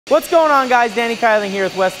What's going on, guys? Danny Kiderling here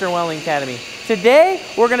with Western Welding Academy. Today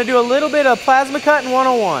we're going to do a little bit of plasma cutting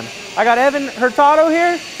 101. I got Evan Hurtado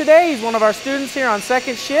here today. He's one of our students here on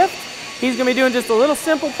second shift. He's going to be doing just a little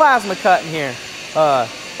simple plasma cutting here.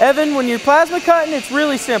 Evan, when you're plasma cutting, it's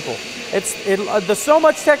really simple. There's so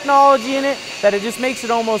much technology in it that it just makes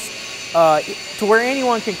it almost to where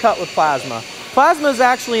anyone can cut with plasma. Plasma is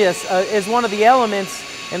actually is one of the elements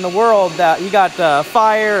in the world that you got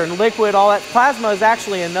fire and liquid, all that. Plasma is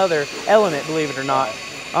actually another element, believe it or not.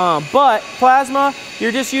 But plasma,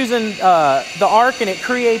 you're just using the arc and it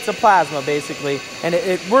creates a plasma basically. And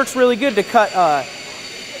it works really good to cut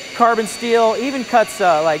carbon steel, even cuts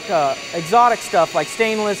like exotic stuff like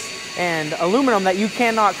stainless and aluminum that you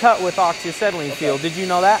cannot cut with oxyacetylene field. Did you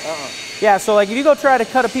know that? Yeah, so like if you go try to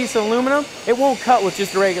cut a piece of aluminum, it won't cut with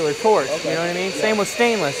just a regular torch, you know what I mean? Same with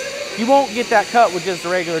stainless. You won't get that cut with just a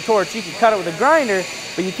regular torch. You can cut it with a grinder,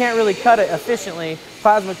 but you can't really cut it efficiently.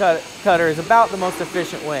 Plasma cutter is about the most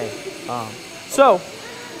efficient way. So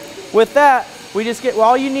with that, we just get,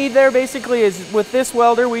 all you need there basically is with this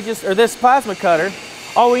welder, or this plasma cutter,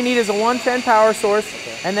 all we need is a 110 power source,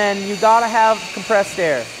 and then you gotta have compressed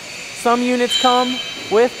air. Some units come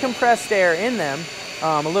with compressed air in them,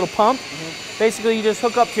 a little pump. Basically, you just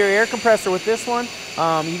hook up to your air compressor with this one.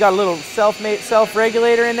 You got a little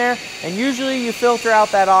self-regulator in there, and usually you filter out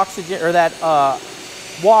that oxygen or that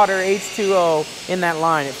water, H2O, in that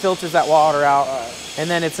line. It filters that water out, and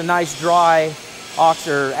then it's a nice dry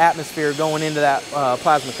or atmosphere going into that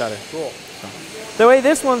plasma cutter. Cool. The way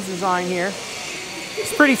this one's designed here,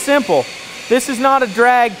 it's pretty simple. This is not a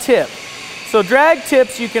drag tip. So drag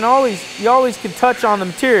tips, you always can touch on the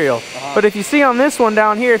material. But if you see on this one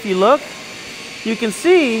down here, if you look, you can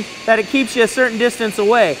see that it keeps you a certain distance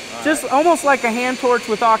away. Just almost like a hand torch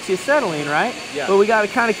with oxyacetylene, right? Yeah. But we got to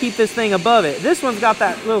kind of keep this thing above it. This one's got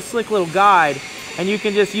that little slick little guide, and you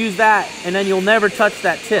can just use that, and then you'll never touch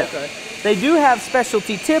that tip. They do have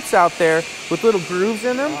specialty tips out there with little grooves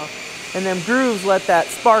in them. And them grooves let that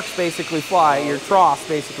sparks basically fly, your troughs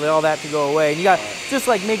basically, all that to go away. And you got, just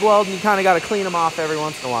like MIG welding, you kind of got to clean them off every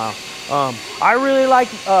once in a while. I really like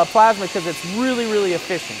plasma because it's really, really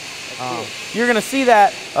efficient. You're going to see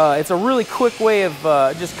that it's a really quick way of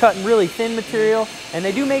just cutting really thin material. And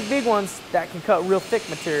they do make big ones that can cut real thick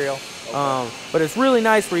material. But it's really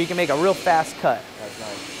nice where you can make a real fast cut. That's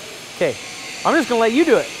nice. Okay. I'm just gonna let you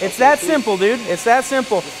do it. It's that simple, dude. It's that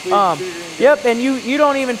simple. Yep, and you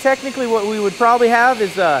don't even technically, what we would probably have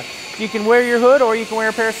is you can wear your hood or you can wear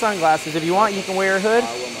a pair of sunglasses. If you want, you can wear a hood. I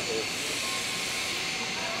wear my hood.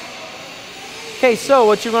 Okay, so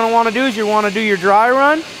what you're gonna wanna do is you wanna do your dry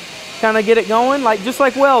run, kind of get it going, just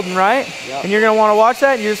like welding, right? Yep. And you're gonna wanna watch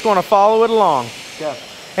that and you're just gonna follow it along. Yeah.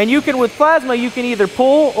 And you can, with plasma, you can either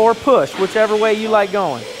pull or push, whichever way you like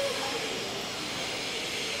going.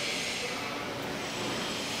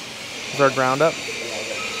 Is our ground up?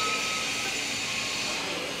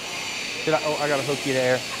 I gotta hook you to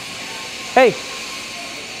air. Hey!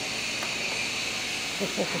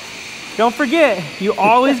 Don't forget, you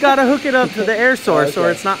always gotta hook it up to the air source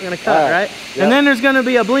or it's not gonna cut, right? Yep. And then there's gonna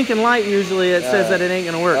be a blinking light usually that says that it ain't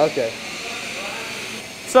gonna work. Okay.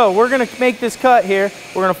 So we're gonna make this cut here.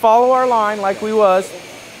 We're gonna follow our line like we was.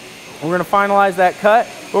 We're going to finalize that cut.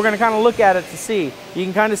 We're going to kind of look at it to see. You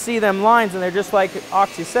can kind of see them lines, and they're just like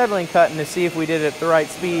oxyacetylene cutting to see if we did it at the right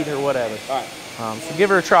speed or whatever. All right. So give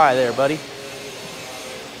her a try there, buddy.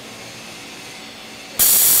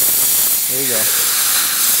 There you go.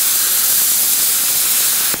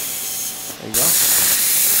 There you go.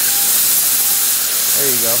 There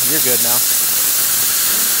you go. You're good now.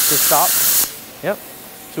 Just stop. Yep.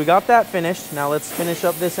 So we got that finished. Now let's finish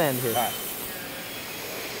up this end here. All right.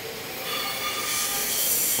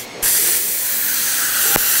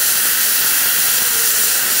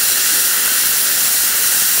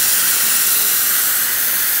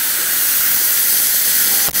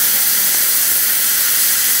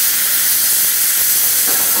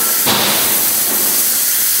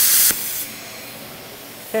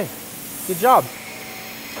 Okay, good job.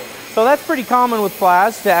 So that's pretty common with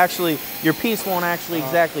plas to actually, your piece won't actually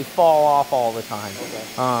exactly fall off all the time.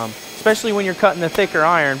 Especially when you're cutting the thicker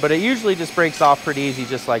iron, but it usually just breaks off pretty easy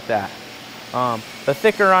just like that. The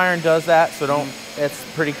thicker iron does that, so it's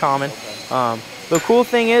pretty common. The cool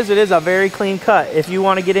thing is it is a very clean cut. If you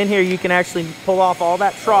want to get in here, you can actually pull off all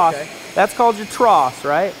that trough. That's called your trough,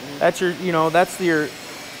 right? That's your, that's your,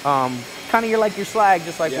 kind of like your slag,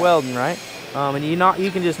 just like welding, right? And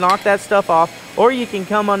you can just knock that stuff off, or you can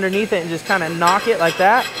come underneath it and just kind of knock it like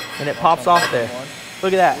that, and it pops off there.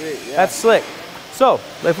 Look at that. That's slick. So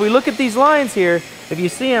if we look at these lines here, If you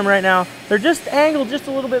see them right now, they're just angled just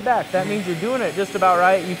a little bit back. That means you're doing it just about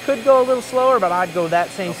right. You could go a little slower, but I'd go that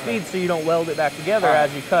same speed so you don't weld it back together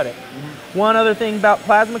as you cut it. One other thing about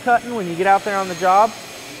plasma cutting, when you get out there on the job,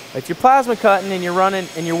 if you're plasma cutting and you're running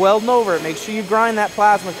and you're welding over it, make sure you grind that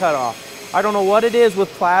plasma cut off. I don't know what it is with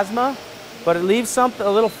plasma, but it leaves a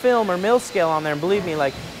little film or mill scale on there, and believe me,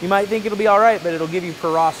 like, you might think it'll be all right, but it'll give you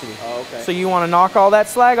porosity. Oh, okay. So you want to knock all that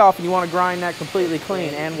slag off, and you want to grind that completely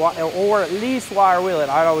clean, or at least wire wheel it.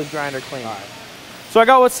 I'd always grind her clean. All right. So I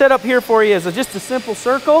got what's set up here for you is just a simple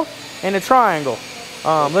circle and a triangle.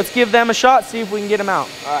 Let's give them a shot, see if we can get them out.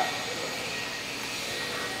 All right.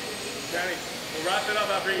 Danny, we'll wrap it up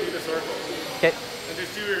after you do the circle. Okay. And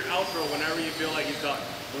just do your outro whenever you feel like he's done.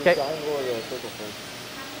 Okay.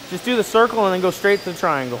 Just do the circle and then go straight to the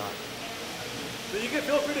triangle. So you can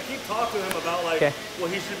feel free to keep talking to him about like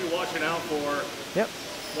what he should be watching out for. Yep.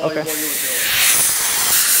 While you're doing it.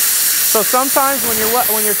 So sometimes when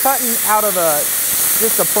you're cutting out of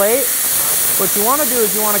just a plate, what you want to do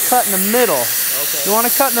is you want to cut in the middle. Okay. You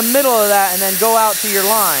want to cut in the middle of that and then go out to your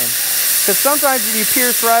line. Because sometimes if you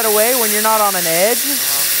pierce right away when you're not on an edge,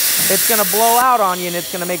 it's going to blow out on you and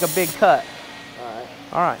it's going to make a big cut. All right.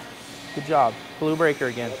 All right. Good job. Blue breaker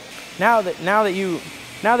again. Now that you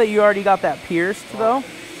already got that pierced though,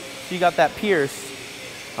 so you got that pierced,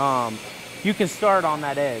 you can start on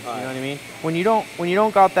that edge. You know what I mean? When you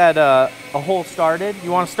don't got that a hole started, you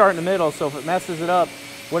want to start in the middle. So if it messes it up,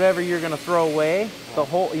 whatever you're gonna throw away, the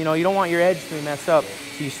hole, you don't want your edge to be messed up.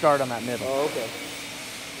 So you start on that middle. Oh, okay.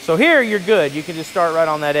 So here you're good. You can just start right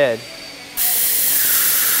on that edge.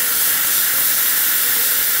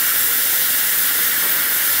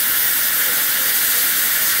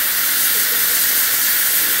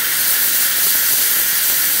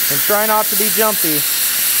 And try not to be jumpy.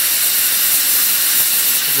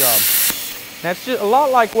 Good job. That's just a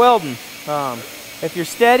lot like welding. If you're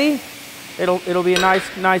steady, it'll be a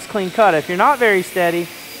nice clean cut. If you're not very steady,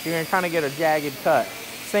 you're gonna kind of get a jagged cut.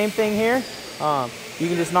 Same thing here. You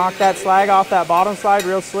can just knock that slag off that bottom side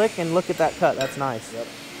real slick and look at that cut. That's nice. Yep.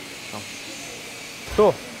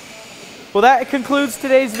 Cool. Well, that concludes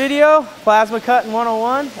today's video. Plasma cutting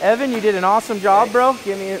 101. Evan, you did an awesome job, bro.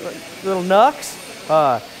 Give me a little knucks.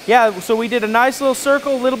 Yeah, so we did a nice little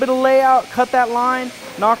circle, a little bit of layout, cut that line,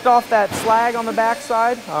 knocked off that slag on the back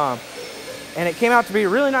side, and it came out to be a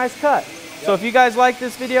really nice cut. So if you guys like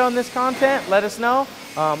this video and this content, let us know.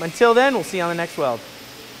 Until then, we'll see you on the next weld.